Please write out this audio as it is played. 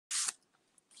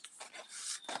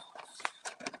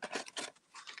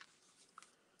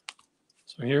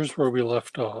So here's where we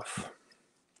left off.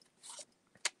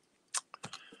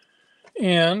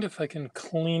 And if I can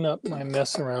clean up my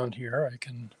mess around here, I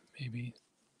can maybe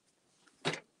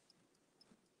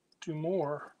do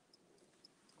more.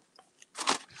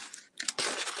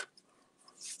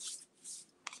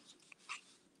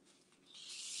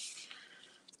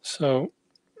 So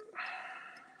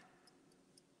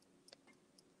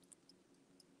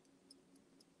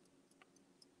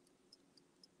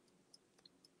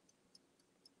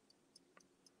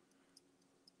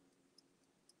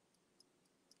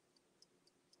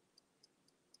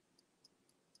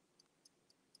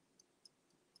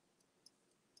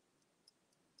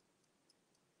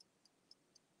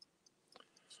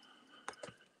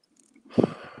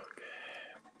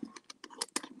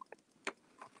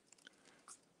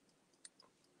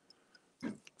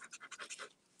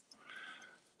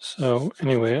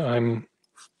anyway, I'm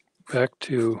back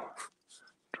to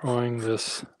drawing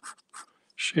this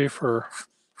Schaefer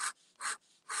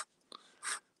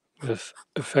with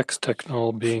Effects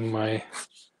Technol being my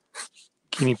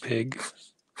guinea pig.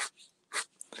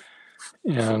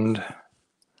 And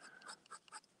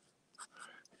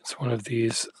it's one of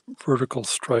these vertical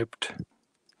striped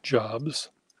jobs.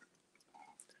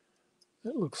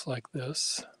 It looks like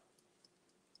this.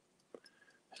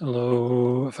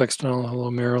 Hello, Effects Technol. Hello,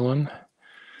 Marilyn.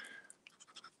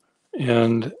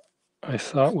 And I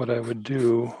thought what I would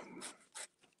do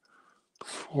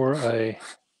before I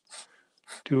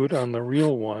do it on the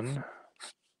real one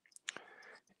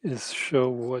is show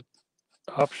what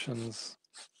options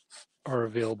are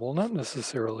available, not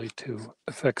necessarily to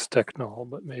Effects Technol,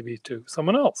 but maybe to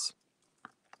someone else.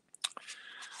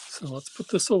 So let's put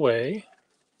this away.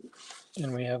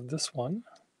 And we have this one.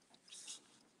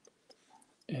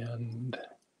 And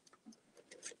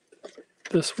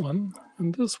this one,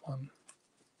 and this one.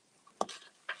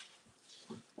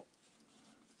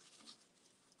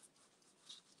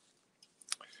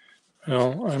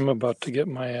 Well, I'm about to get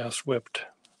my ass whipped.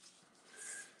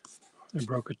 I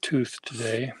broke a tooth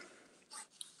today,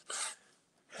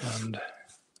 and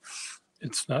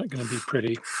it's not going to be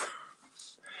pretty.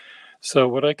 So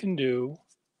what I can do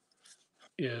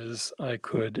is I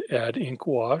could add ink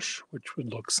wash, which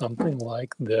would look something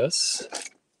like this.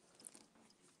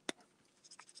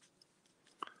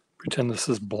 Pretend this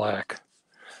is black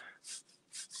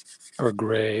or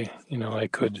gray. You know, I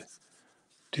could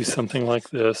do something like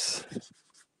this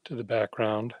to the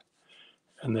background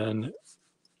and then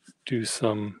do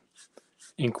some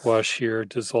ink wash here,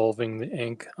 dissolving the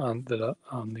ink on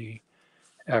the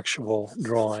actual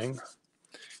drawing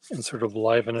and sort of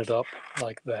liven it up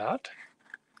like that.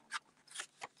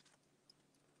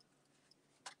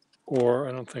 Or,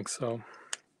 I don't think so.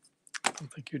 I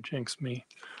don't think you jinx me.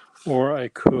 Or I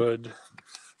could,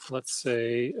 let's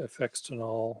say Effects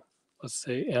Technol, let's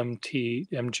say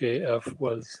MJF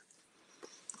was,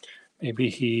 maybe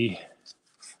he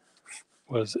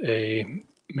was a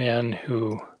man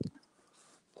who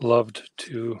loved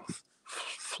to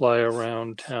fly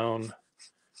around town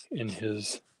in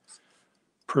his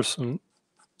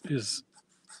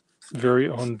very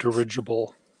own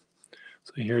dirigible.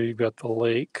 So here you've got the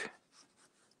lake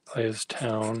by his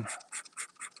town.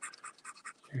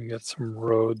 Here you got some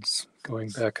roads going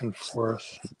back and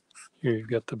forth. Here you've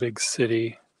got the big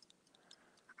city.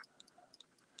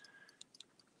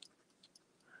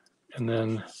 And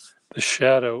then the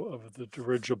shadow of the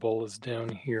dirigible is down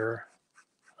here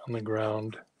on the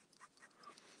ground.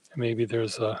 And maybe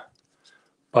there's a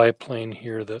biplane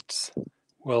here that's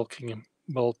welcoming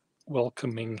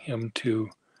him to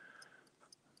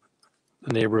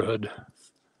the neighborhood.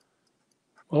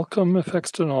 Welcome,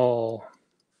 Effects Technol.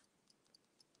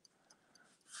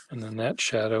 And then that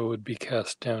shadow would be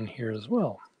cast down here as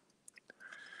well.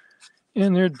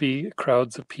 And there'd be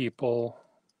crowds of people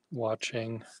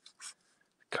watching,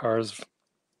 cars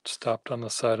stopped on the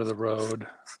side of the road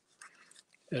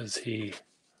as he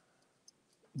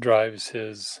drives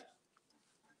his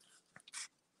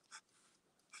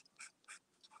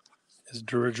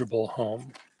dirigible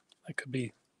home. That could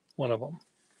be one of them.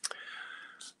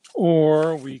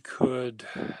 Or we could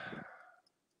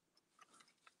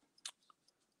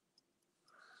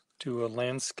do a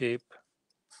landscape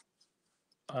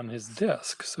on his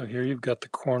desk. So here you've got the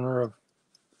corner of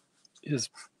his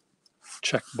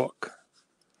checkbook.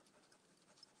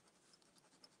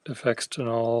 Effects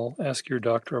Technol, ask your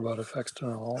doctor about Effects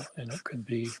Technol, and it could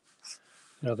be,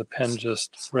 the pen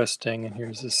just resting, and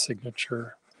here's his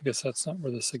signature. I guess that's not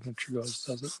where the signature goes,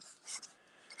 does it?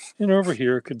 And over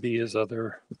here could be his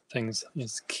other things,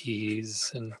 his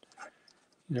keys, and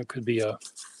it could be a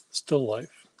still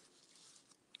life.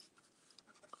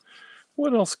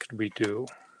 what else could we do?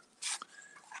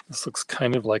 This looks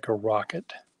kind of like a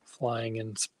rocket flying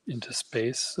into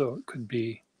space. So it could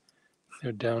be,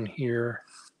 down here,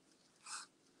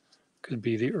 could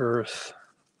be the Earth.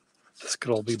 This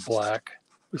could all be black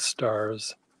with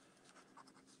stars.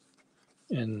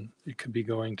 And it could be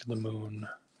going to the moon.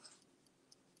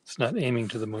 It's not aiming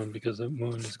to the moon because the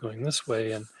moon is going this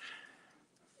way. And,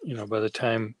 by the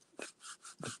time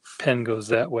the pen goes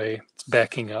that way, it's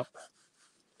backing up.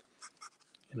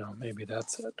 Maybe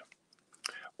that's it.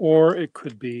 Or it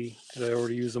could be, did I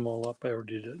already use them all up? I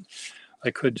already did.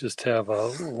 I could just have a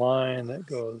line that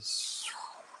goes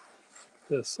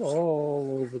this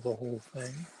all over the whole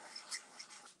thing.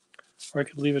 Or I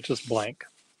could leave it just blank.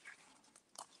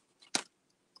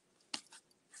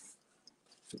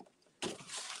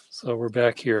 So we're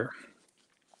back here.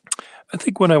 I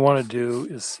think what I want to do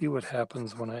is see what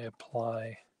happens when I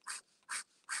apply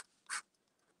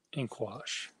ink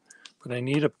wash. But I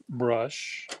need a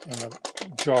brush and a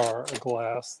jar, a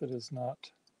glass that is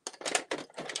not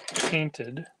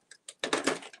painted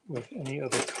with any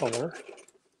other color.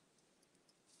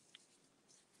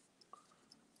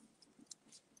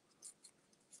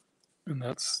 And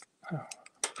that's,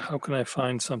 how can I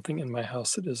find something in my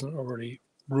house that isn't already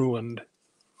ruined?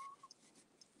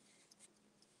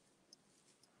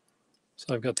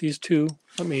 So I've got these two.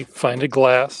 Let me find a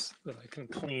glass that I can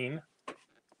clean.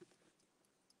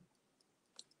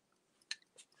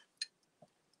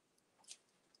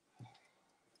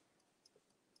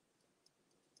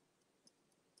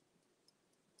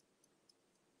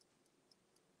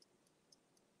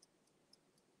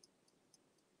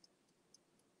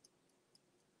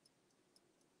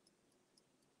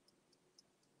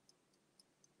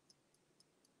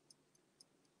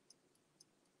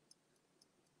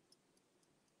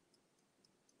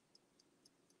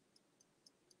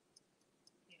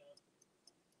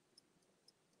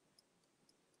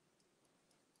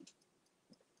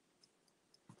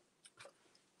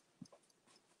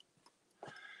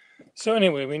 So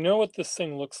anyway, we know what this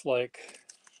thing looks like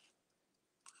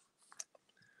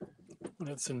when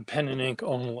it's in pen and ink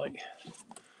only.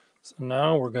 So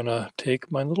now we're going to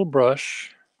take my little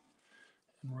brush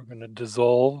and we're going to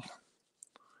dissolve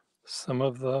some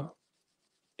of the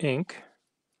ink.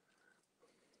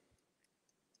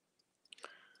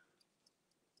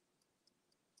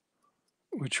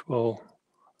 Which will,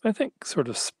 I think, sort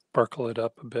of sparkle it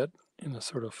up a bit in a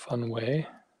sort of fun way.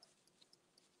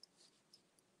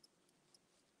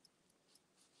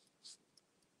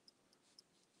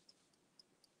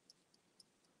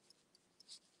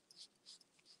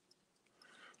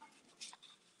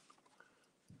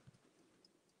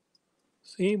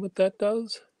 See what that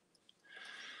does?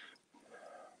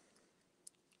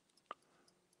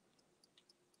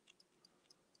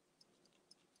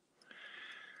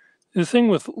 The thing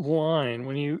with line,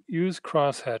 when you use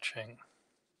cross-hatching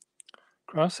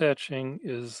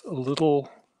is a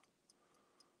little,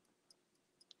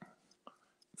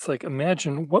 it's like,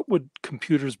 imagine what would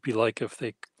computers be like if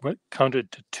they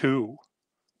counted to 2?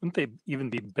 Wouldn't they even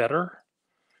be better?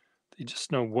 They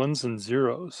just know ones and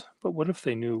zeros. But what if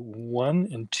they knew 1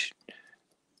 and 2,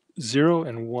 0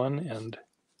 and 1 and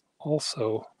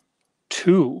also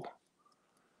 2?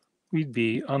 We'd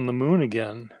be on the moon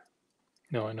again.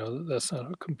 No, I know that that's not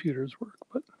how computers work,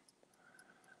 but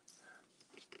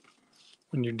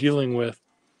when you're dealing with,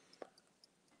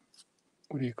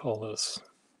 what do you call this?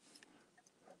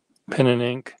 Pen and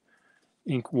ink,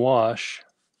 ink wash.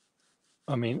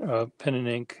 Pen and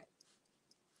ink.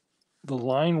 The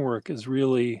line work is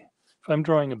really, if I'm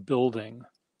drawing a building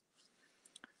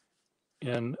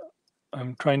and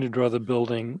I'm trying to draw the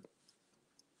building,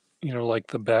 like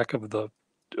the back of the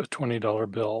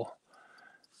 $20 bill,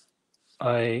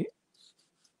 the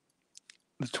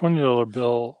 $20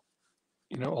 bill,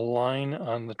 a line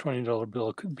on the $20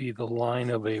 bill could be the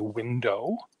line of a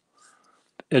window,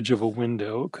 the edge of a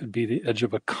window. It could be the edge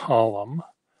of a column.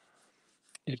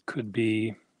 It could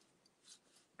be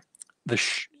the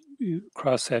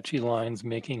cross-hatchy lines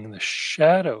making the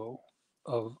shadow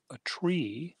of a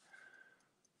tree.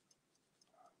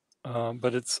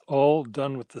 But it's all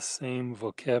done with the same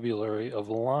vocabulary of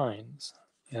lines.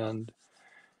 And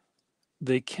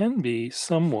they can be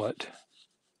somewhat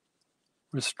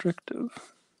restrictive.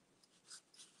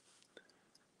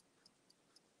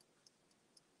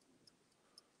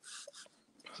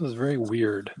 This is very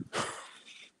weird.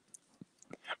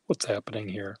 What's happening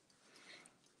here?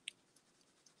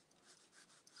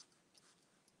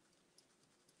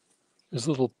 There's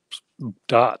little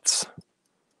dots.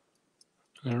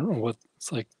 I don't know what it's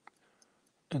like.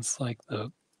 It's like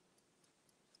the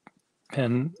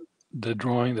pen the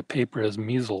drawing, the paper has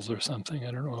measles or something.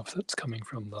 I don't know if that's coming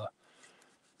from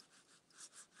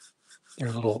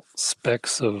their little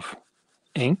specks of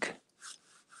ink.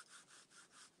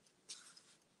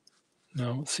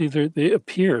 No, see, they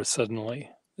appear suddenly.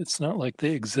 It's not like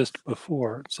they exist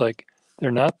before. It's like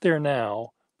they're not there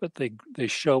now, but they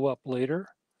show up later.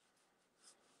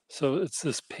 So it's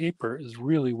this paper is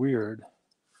really weird.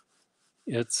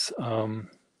 It's the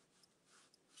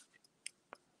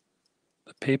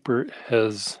paper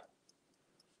has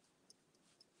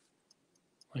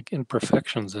like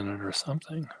imperfections in it or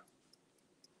something.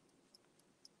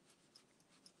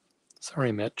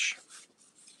 Sorry, Mitch.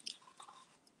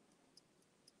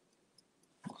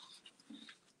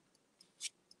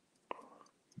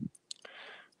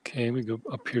 Okay, we go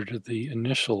up here to the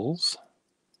initials.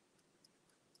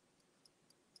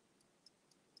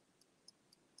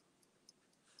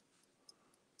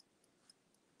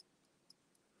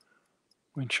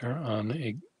 Which are on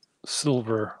a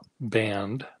silver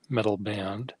band, metal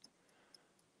band.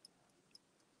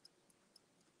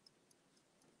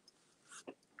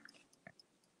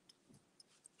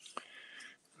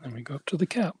 Then we go up to the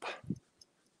cap.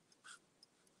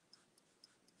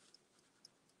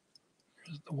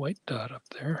 There's the white dot up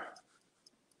there.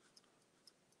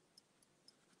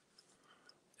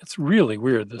 It's really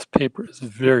weird. This paper is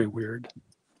very weird.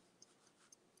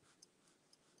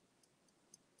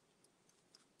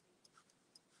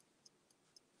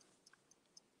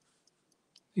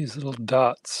 These little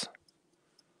dots.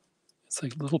 It's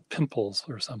like little pimples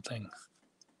or something.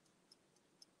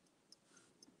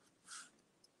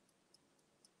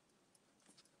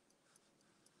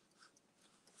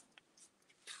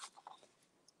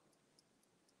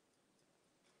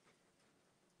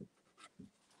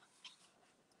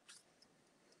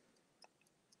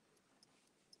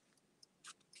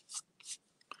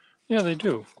 Yeah, they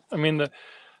do. I mean,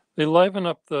 they liven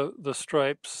up the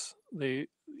stripes. They,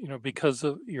 because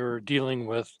you're dealing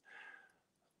with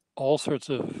all sorts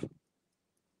of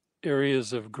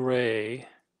areas of gray.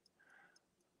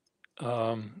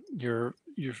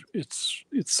 It's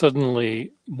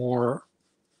suddenly more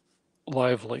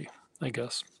lively, I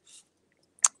guess.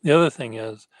 The other thing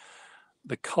is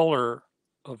the color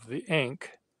of the ink.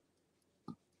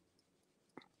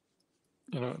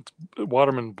 It's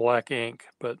Waterman black ink,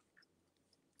 but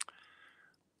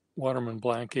Waterman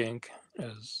black ink,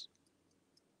 as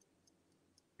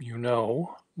you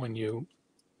know, when you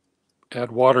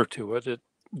add water to it, it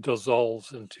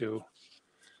dissolves into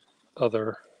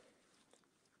other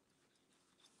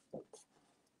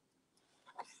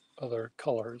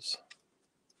colors.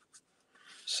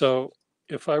 So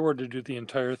if I were to do the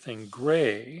entire thing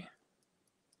gray,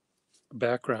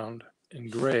 background in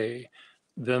gray,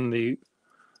 then the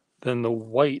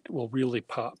white will really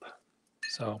pop.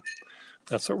 So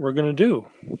that's what we're going to do.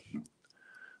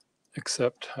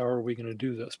 Except, how are we going to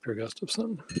do this, Per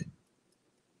Gustafson?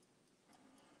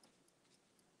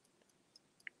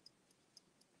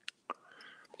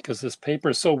 Because this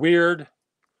paper is so weird.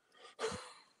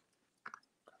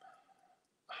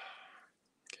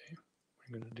 Okay,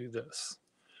 we're going to do this.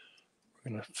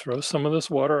 We're going to throw some of this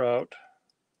water out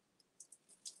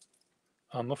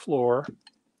on the floor.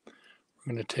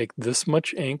 We're going to take this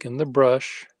much ink in the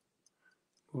brush,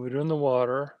 move it in the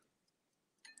water.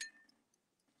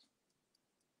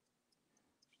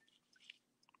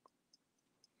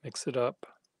 Mix it up.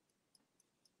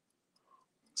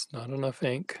 It's not enough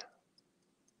ink.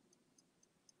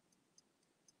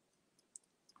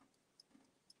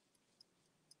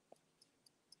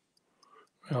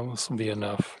 Well, this will be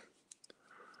enough.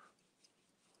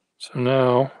 So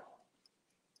now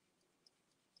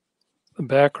the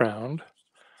background,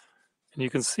 and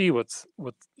you can see it's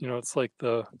like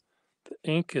the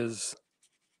ink is,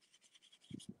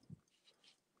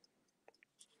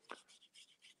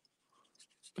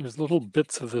 there's little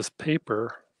bits of this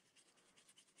paper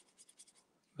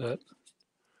that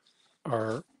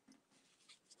are,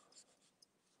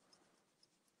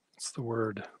 what's the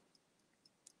word?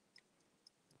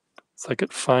 It's like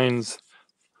it finds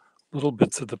little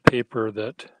bits of the paper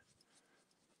that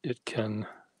it can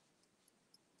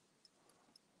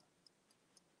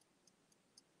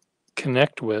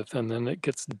connect with, and then it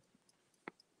gets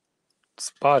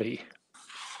spotty.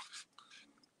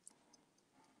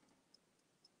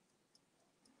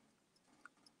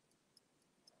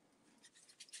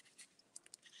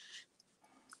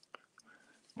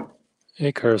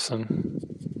 Hey, Carson.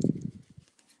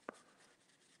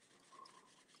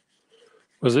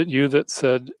 Was it you that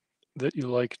said that you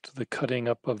liked the cutting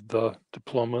up of the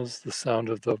diplomas, the sound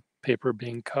of the paper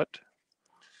being cut?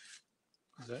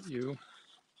 Is that you?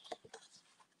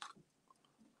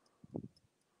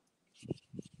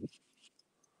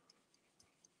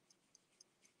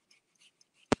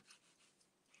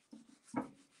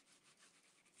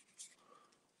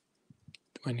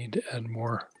 I need to add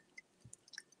more.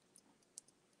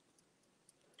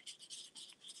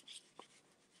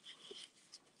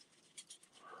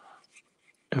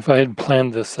 If I had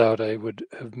planned this out, I would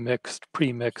have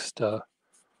pre-mixed a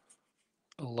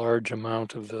large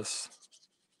amount of this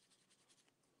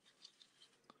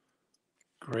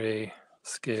gray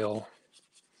scale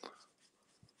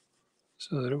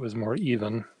so that it was more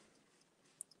even.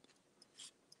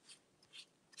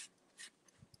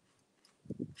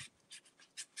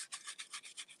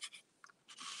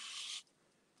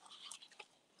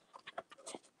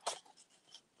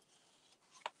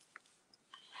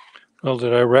 Well,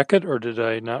 did I wreck it or did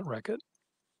I not wreck it?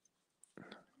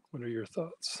 What are your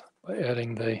thoughts by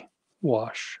adding the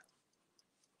wash?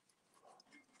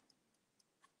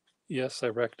 Yes, I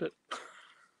wrecked it.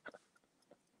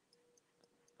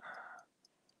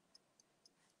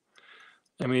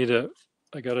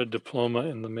 I got a diploma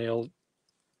in the mail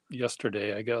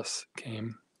yesterday, I guess.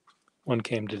 One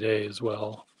came today as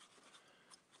well.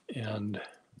 And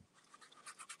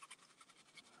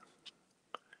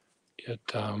it,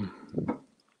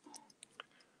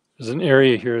 there's an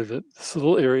area here this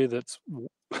little area that's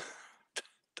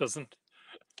doesn't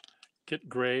get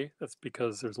gray. That's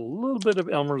because there's a little bit of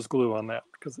Elmer's glue on that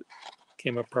because it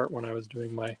came apart when I was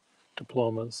doing my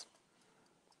diplomas.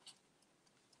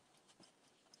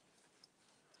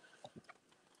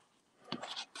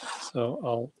 So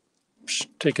I'll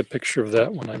take a picture of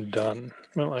that when I'm done.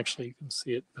 Well, actually, you can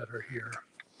see it better here.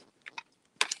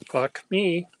 Fuck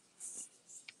me.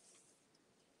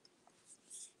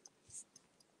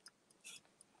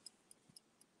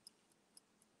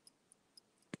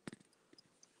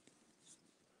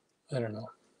 I don't know.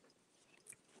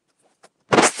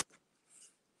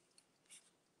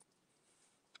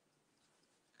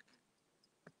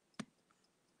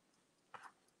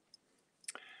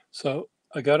 So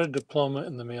I got a diploma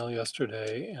in the mail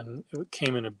yesterday, and it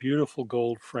came in a beautiful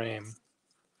gold frame.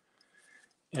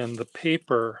 And the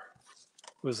paper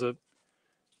was a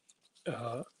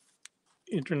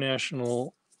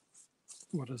international,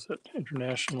 what is it?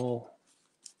 International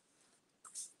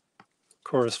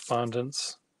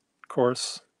correspondence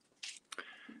course.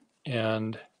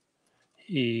 And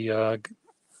he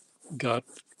got,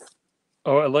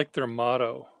 oh, I like their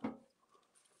motto.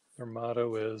 Their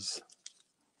motto is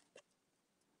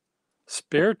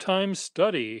spare time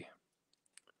study.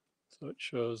 So it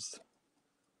shows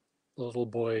the little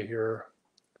boy here,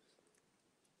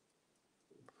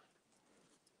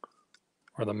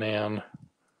 or the man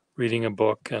reading a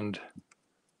book, and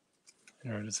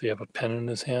does he have a pen in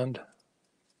his hand?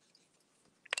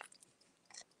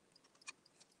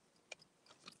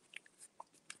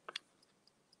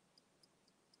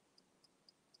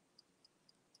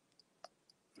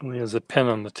 He has a pen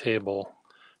on the table.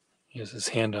 He has his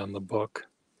hand on the book.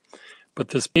 But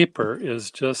this paper is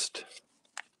just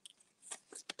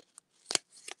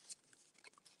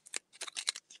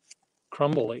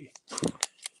crumbly.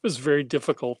 It was very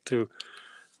difficult to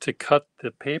cut the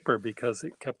paper because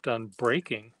it kept on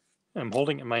breaking. I'm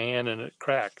holding it in my hand and it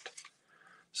cracked.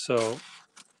 So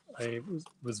I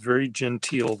was very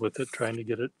genteel with it, trying to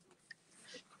get it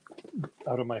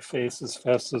out of my face as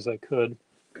fast as I could.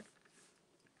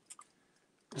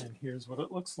 And here's what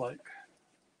it looks like.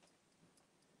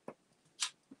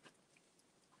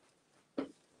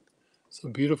 It's a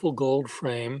beautiful gold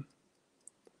frame.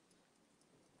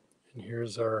 And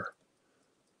here's our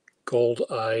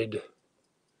gold-eyed,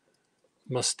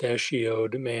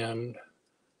 mustachioed man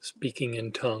speaking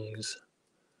in tongues.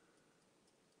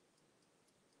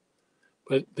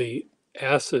 But the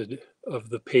acid of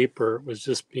the paper was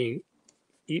just being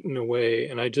eaten away,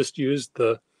 and I just used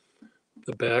the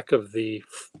back of the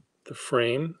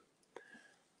frame,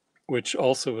 which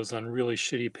also was on really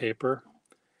shitty paper.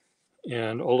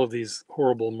 And all of these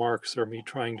horrible marks are me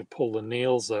trying to pull the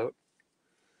nails out.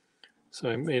 So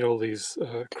I made all these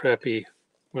crappy,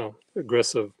 well,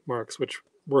 aggressive marks, which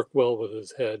work well with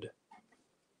his head.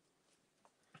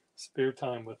 Spare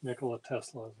time with Nikola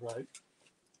Tesla is right.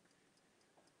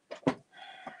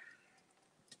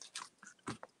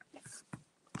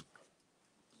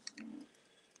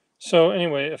 So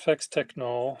anyway, Effects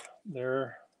Technol,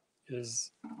 there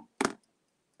is,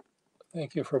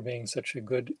 thank you for being such a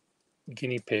good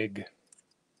guinea pig.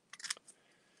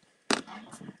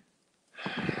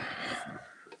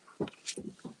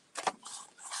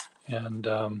 And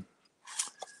I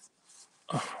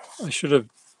should have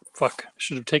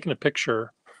taken a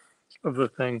picture of the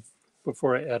thing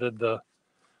before I added the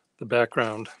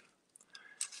background.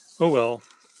 Oh well,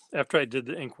 after I did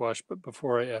the ink wash, but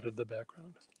before I added the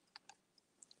background.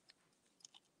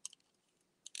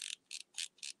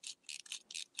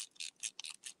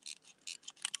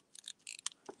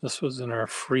 This was in our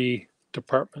free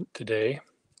department today.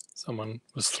 Someone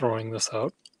was throwing this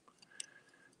out.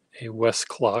 A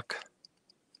Westclox,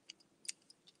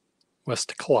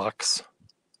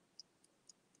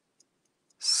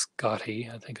 Scotty,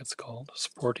 I think it's called.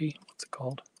 Sporty, what's it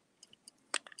called?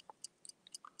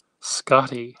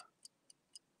 Scotty.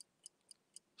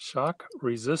 Shock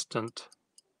resistant.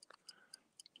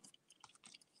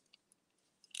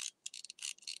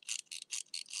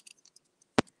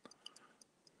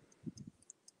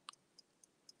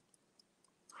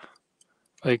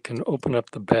 If I can open up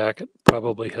the back, it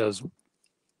probably has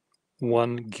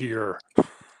one gear.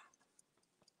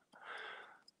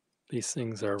 These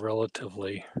things are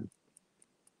relatively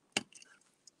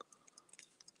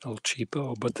El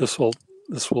cheapo, but this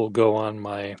will go on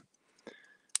my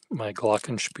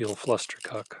Glockenspiel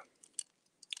Flustercuck,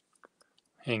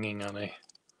 hanging on a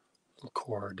little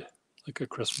cord like a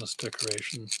Christmas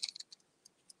decoration,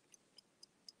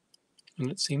 and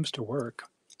it seems to work.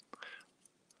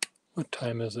 What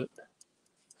time is it?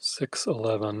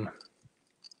 6:11.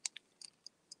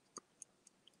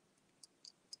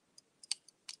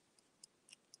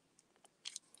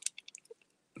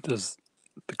 Does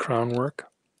the crown work?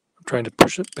 I'm trying to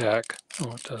push it back.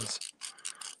 Oh, it does.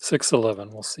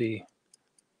 6:11. We'll see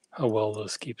how well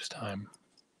this keeps time.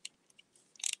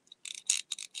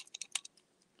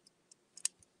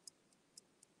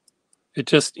 It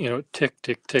just, tick,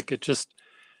 tick, tick. It just,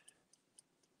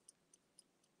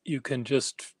 you can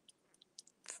just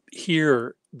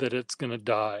hear that it's going to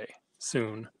die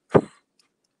soon. But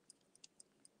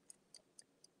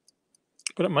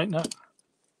it might not.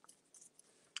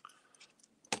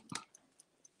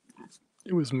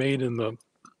 It was made in the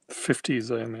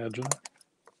 50s, I imagine.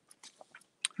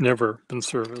 Never been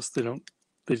serviced. They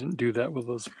didn't do that with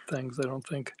those things, I don't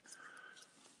think.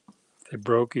 If they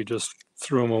broke, you just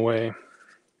threw them away.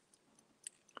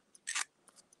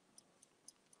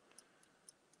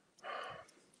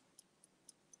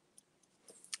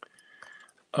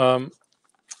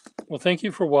 Well, thank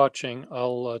you for watching.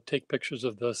 I'll take pictures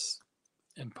of this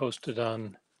and post it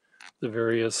on the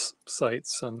various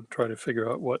sites and try to figure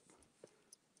out what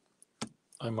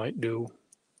I might do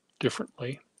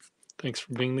differently. Thanks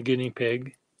for being the guinea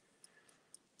pig.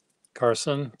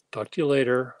 Carson, talk to you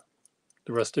later.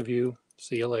 The rest of you,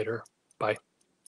 see you later.